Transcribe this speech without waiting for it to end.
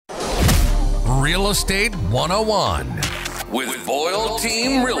Real Estate 101 with Boyle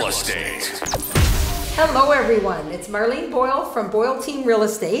Team Real Estate. Hello everyone, it's Marlene Boyle from Boyle Team Real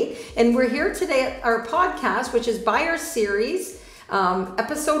Estate, and we're here today at our podcast, which is Buyer Series,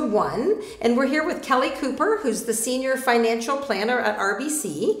 episode 1, and we're here with Kelly Cooper, who's the Senior Financial Planner at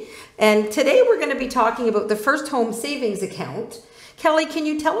RBC, and today we're going to be talking about the First Home Savings Account. Kelly, can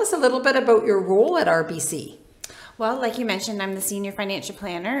you tell us a little bit about your role at RBC? Well, like you mentioned, I'm the Senior Financial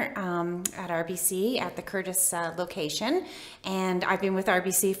Planner at RBC at the Courtice location, and I've been with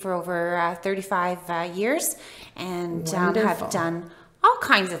RBC for over 35 years, and have done all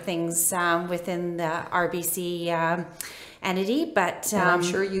kinds of things within the RBC entity, but I'm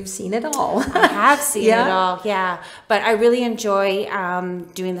sure you've seen it all. I have seen it all, yeah. But I really enjoy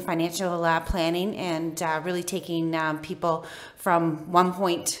doing the financial planning and really taking people from one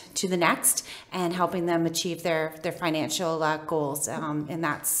point to the next and helping them achieve their financial goals. And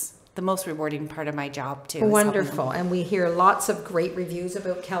that's the most rewarding part of my job too. Wonderful. And we hear lots of great reviews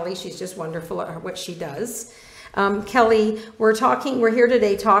about Kelly. She's just wonderful at what she does. Kelly, we're here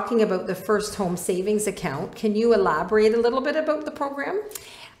today talking about the First Home Savings Account. Can you elaborate a little bit about the program?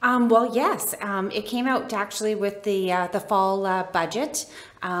 Well, yes. It came out actually with the fall budget.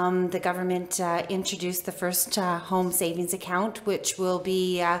 The government introduced the First Home Savings Account, which will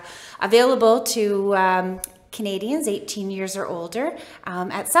be available to Canadians 18 years or older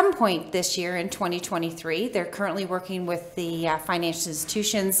at some point this year in 2023. They're currently working with the financial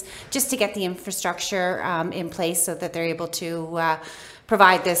institutions just to get the infrastructure in place so that they're able to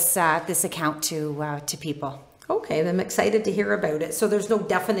provide this account to people. Okay, I'm excited to hear about it. So there's no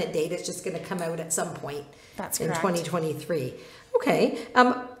definite date. It's just going to come out at some point. That's in correct. 2023. Okay.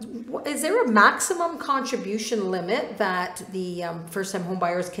 Is there a maximum contribution limit that the first-time home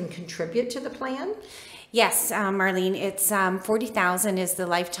buyers can contribute to the plan? Yes, Marlene, it's $40,000 is the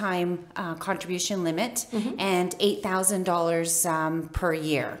lifetime contribution limit, and $8,000 per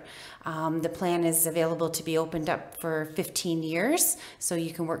year. The plan is available to be opened up for 15 years, so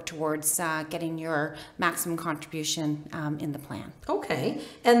you can work towards getting your maximum contribution in the plan. Okay,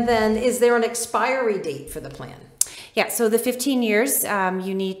 and then is there an expiry date for the plan? Yeah, so the 15 years,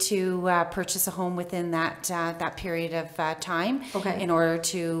 you need to purchase a home within that period of time in order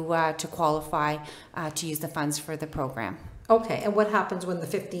to qualify to use the funds for the program. Okay, and what happens when the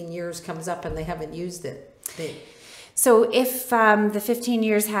 15 years comes up and they haven't used it? So if the 15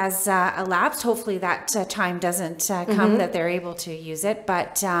 years has elapsed, hopefully that time doesn't come that they're able to use it,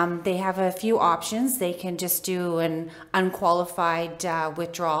 but they have a few options. They can just do an unqualified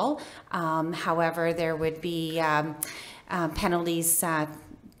withdrawal. However, there would be penalties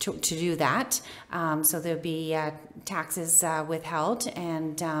to do that. So there'll be taxes withheld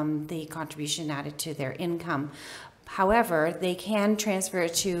and the contribution added to their income. However, they can transfer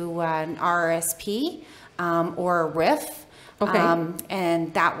it to an RRSP or a RIF,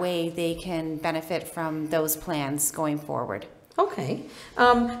 and that way they can benefit from those plans going forward. Okay,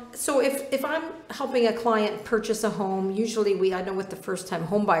 so if I'm helping a client purchase a home, usually I know with the first time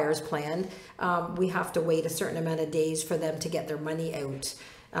home buyers plan, we have to wait a certain amount of days for them to get their money out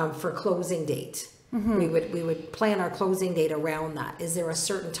for closing date. We would plan our closing date around that. Is there a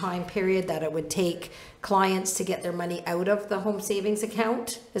certain time period that it would take clients to get their money out of the home savings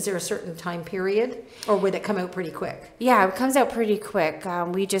account? Is there a certain time period, or would it come out pretty quick? Yeah, it comes out pretty quick.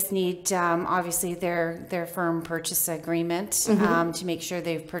 We just need obviously their firm purchase agreement to make sure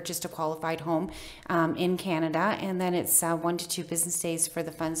they've purchased a qualified home in Canada, and then it's 1 to 2 business days for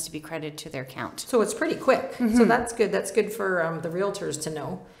the funds to be credited to their account. So it's pretty quick. So that's good. That's good for the realtors to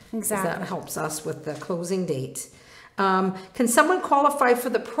know. Exactly. That helps us with the closing date. Can someone qualify for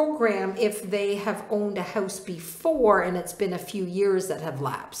the program if they have owned a house before and it's been a few years that have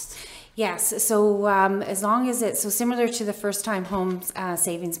lapsed? Yes, so as long as it's similar to the first time home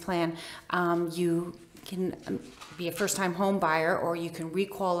savings plan, you can be a first time home buyer, or you can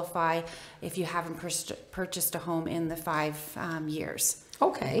requalify if you haven't purchased a home in the 5 years.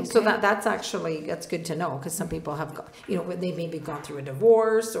 Okay, so that's good to know, because some people have, they maybe gone through a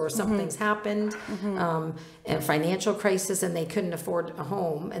divorce or something's happened, and a financial crisis, and they couldn't afford a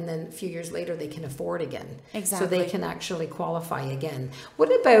home, and then a few years later they can afford again. Exactly. So they can actually qualify again.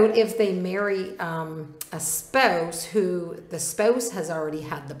 What about if they marry a spouse who the spouse has already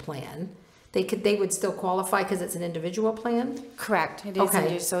had the plan? They would still qualify because it's an individual plan? Correct. It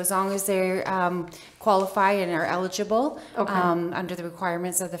is. So as long as they're qualify and are eligible under the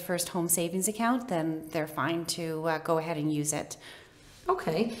requirements of the First Home Savings Account, then they're fine to go ahead and use it.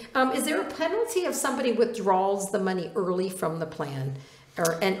 Okay. Is there a penalty if somebody withdraws the money early from the plan?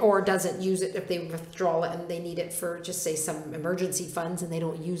 Or doesn't use it if they withdraw it and they need it for, just say, some emergency funds and they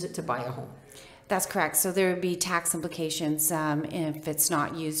don't use it to buy a home? That's correct. So there would be tax implications if it's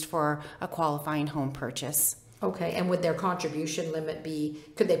not used for a qualifying home purchase. Okay, and would their contribution limit be,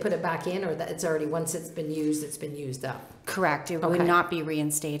 could they put it back in, or that it's already, once it's been used up? Correct. It would not be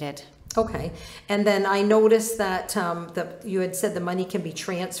reinstated. Okay, and then I noticed that you had said the money can be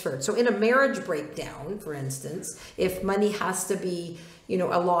transferred. So in a marriage breakdown, for instance, if money has to be, you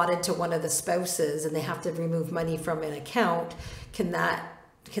know, allotted to one of the spouses and they have to remove money from an account, can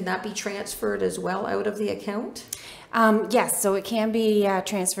that be transferred as well out of the account? Yes, so it can be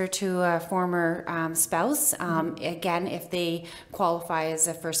transferred to a former spouse. Again, if they qualify as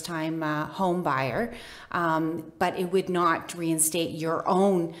a first-time home buyer, but it would not reinstate your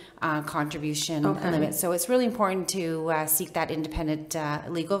own contribution limit. So it's really important to seek that independent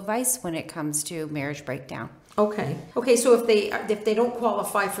legal advice when it comes to marriage breakdown. Okay. Okay. So if they don't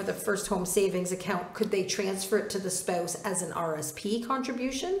qualify for the first home savings account, could they transfer it to the spouse as an RSP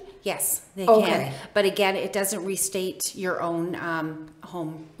contribution? Yes, they can. But again, it doesn't restate your own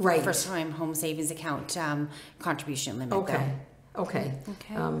first time home savings account contribution limit. Okay. Though. Okay.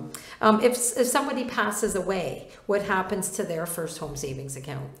 If somebody passes away, what happens to their first home savings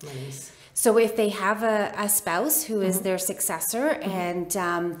account monies? So if they have a spouse who is their successor and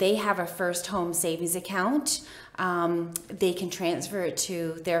they have a first home savings account, they can transfer it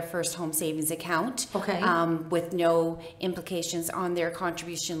to their first home savings account with no implications on their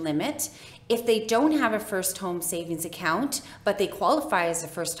contribution limit. If they don't have a first home savings account, but they qualify as a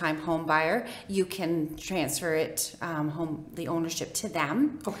first-time home buyer, you can transfer it, the ownership to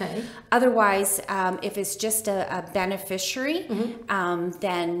them. Okay. Otherwise, if it's just a beneficiary,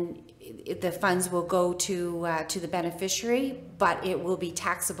 then the funds will go to the beneficiary, but it will be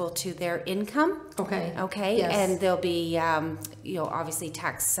taxable to their income. Okay. Okay. Yes. And there'll be, obviously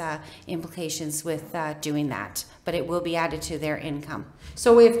tax implications with doing that, but it will be added to their income.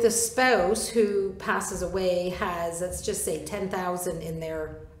 So if the spouse who passes away has, let's just say, $10,000 in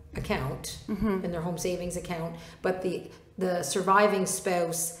their account, in their home savings account, but the surviving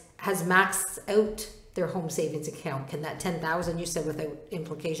spouse has maxed out their home savings account, can that $10,000 you said without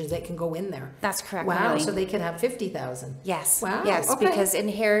implications, that can go in there? That's correct. Wow. So they could have $50,000. Yes. Wow. Yes, okay. Because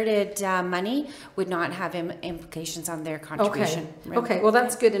inherited money would not have implications on their contribution. Okay. Okay. Well,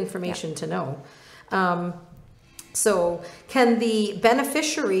 that's good information to know. So can the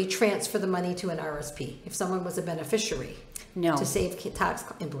beneficiary transfer the money to an RSP if someone was a beneficiary? No. To save tax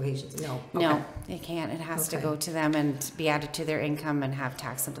implications? No. Okay. No, it can't. It has to go to them and be added to their income and have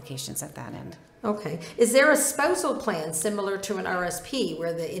tax implications at that end. Okay. Is there a spousal plan similar to an RSP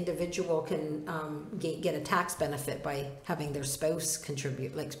where the individual can get a tax benefit by having their spouse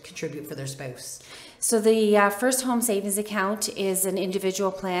contribute for their spouse? So the first home savings account is an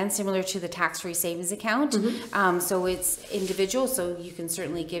individual plan similar to the tax-free savings account. So it's individual, so you can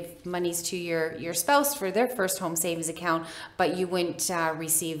certainly give monies to your spouse for their first home savings account, but you wouldn't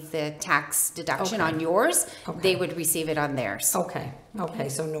receive the tax deduction on yours. They would receive it on theirs. Okay,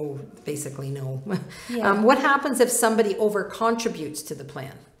 so no, basically no. What happens if somebody over contributes to the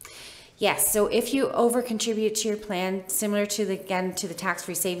plan? Yes, so if you over contribute to your plan, similar to the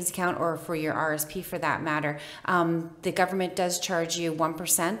tax-free savings account or for your RSP for that matter, the government does charge you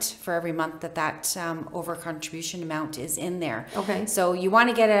 1% for every month that over contribution amount is in there. Okay. So you want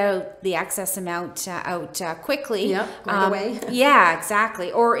to get out the excess amount out quickly. Yep, right away. Yeah,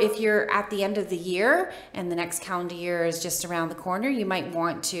 exactly. Or if you're at the end of the year and the next calendar year is just around the corner, you might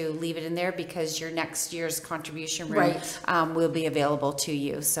want to leave it in there because your next year's contribution room will be available to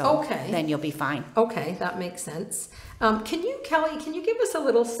you. So then you'll be fine. Okay, that makes sense. Kelly, can you give us a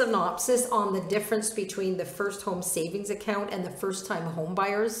little synopsis on the difference between the first home savings account and the first time home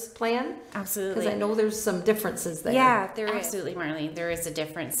buyers plan? Absolutely. Because I know there's some differences there. Yeah, there is. Absolutely, Marlene. There is a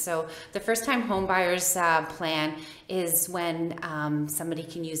difference. So the first time home buyers plan is when somebody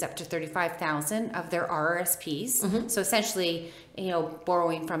can use up to $35,000 of their RRSPs. So essentially,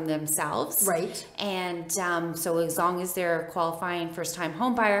 borrowing from themselves. Right. And so as long as they're a qualifying first-time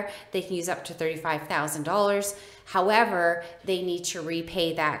home buyer, they can use up to $35,000. However, they need to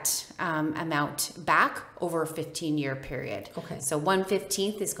repay that amount back over a 15-year period. Okay. So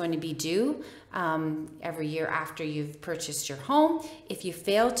 1/15 is going to be due every year after you've purchased your home. If you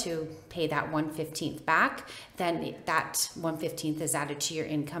fail to pay that 1/15 back, then that 1/15 is added to your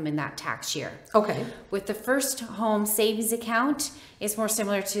income in that tax year. Okay. With the first home savings account, it's more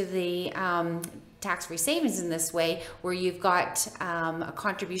similar to the tax-free savings in this way, where you've got a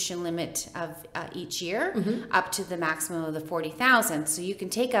contribution limit of each year up to the maximum of the $40,000. So you can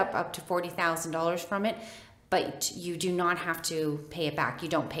take up to $40,000 from it, but you do not have to pay it back. You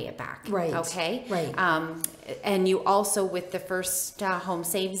don't pay it back. Right. Okay. Right. And you also, with the first home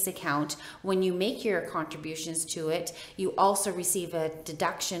savings account, when you make your contributions to it, you also receive a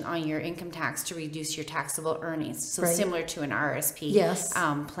deduction on your income tax to reduce your taxable earnings. So similar to an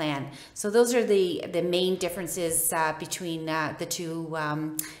RSP plan. So those are the main differences between the two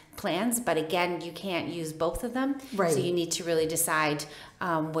plans. But again, you can't use both of them. So you need to really decide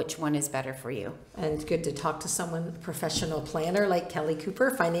which one is better for you. And it's good to talk to someone, professional planner like Kelly Cooper,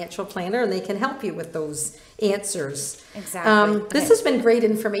 financial planner, and they can help you with those answers. Exactly. This has been great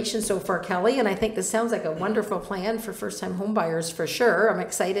information so far, Kelly, and I think this sounds like a wonderful plan for first-time home buyers for sure. I'm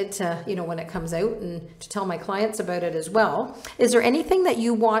excited to, when it comes out and to tell my clients about it as well. Is there anything that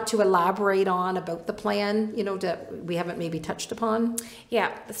you want to elaborate on about the plan, that we haven't maybe touched upon?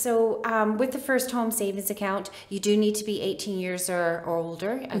 Yeah, so with the first home savings account, you do need to be 18 years or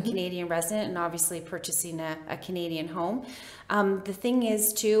older, a Canadian resident, and obviously purchasing a Canadian home. The thing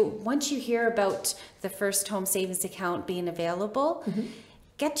is too, once you hear about the first home savings account being available,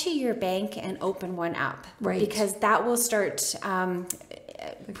 get to your bank and open one up. Because that will start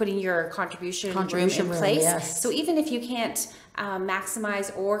putting your contribution room in place. So even if you can't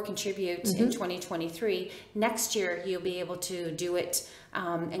maximize or contribute in 2023, next year you'll be able to do it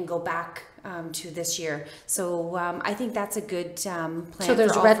and go back to this year. So I think that's a good plan. So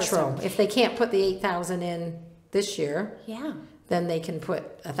there's retro. If they can't put the 8,000 in this year, then they can put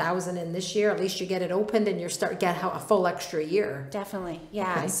 1,000 in this year. At least you get it opened and you get a full extra year. Definitely,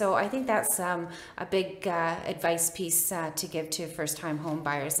 yeah. So I think that's a big advice piece to give to first-time home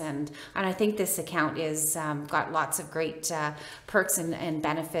buyers, and I think this account is got lots of great perks and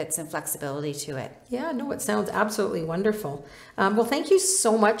benefits and flexibility to it. Yeah, no, it sounds absolutely wonderful. Well, thank you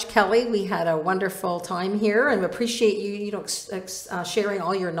so much, Kelly. We had a wonderful time here, and appreciate you, sharing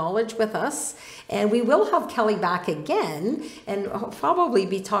all your knowledge with us. And we will have Kelly back again, and probably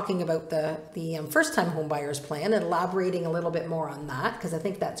be talking about the first-time home buyers plan and elaborating a little bit more on that, because I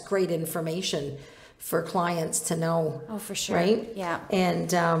think that's great information for clients to know. Oh, for sure. Right? Yeah. And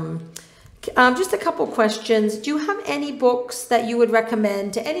just a couple questions. Do you have any books that you would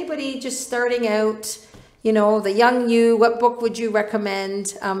recommend to anybody just starting out, the young you? What book would you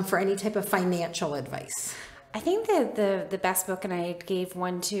recommend for any type of financial advice? I think that the best book, and I gave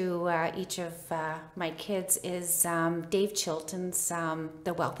one to each of my kids, is Dave Chilton's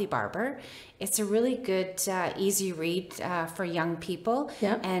The Wealthy Barber. It's a really good, easy read for young people,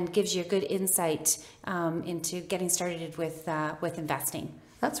 and gives you a good insight into getting started with investing.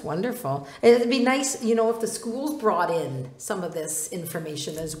 That's wonderful. It'd be nice, if the schools brought in some of this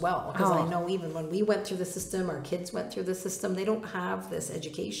information as well. Because I know even when we went through the system, our kids went through the system, they don't have this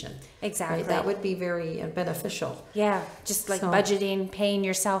education. Exactly. Right? That would be very beneficial. Yeah, just like budgeting, paying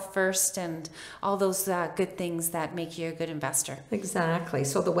yourself first, and all those good things that make you a good investor. Exactly.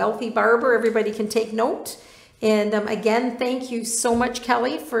 So The Wealthy Barber, everybody can take note. And again, thank you so much,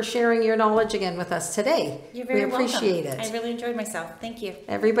 Kelly, for sharing your knowledge again with us today. You're very welcome. We appreciate it. I really enjoyed myself. Thank you.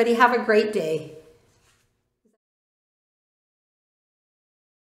 Everybody have a great day.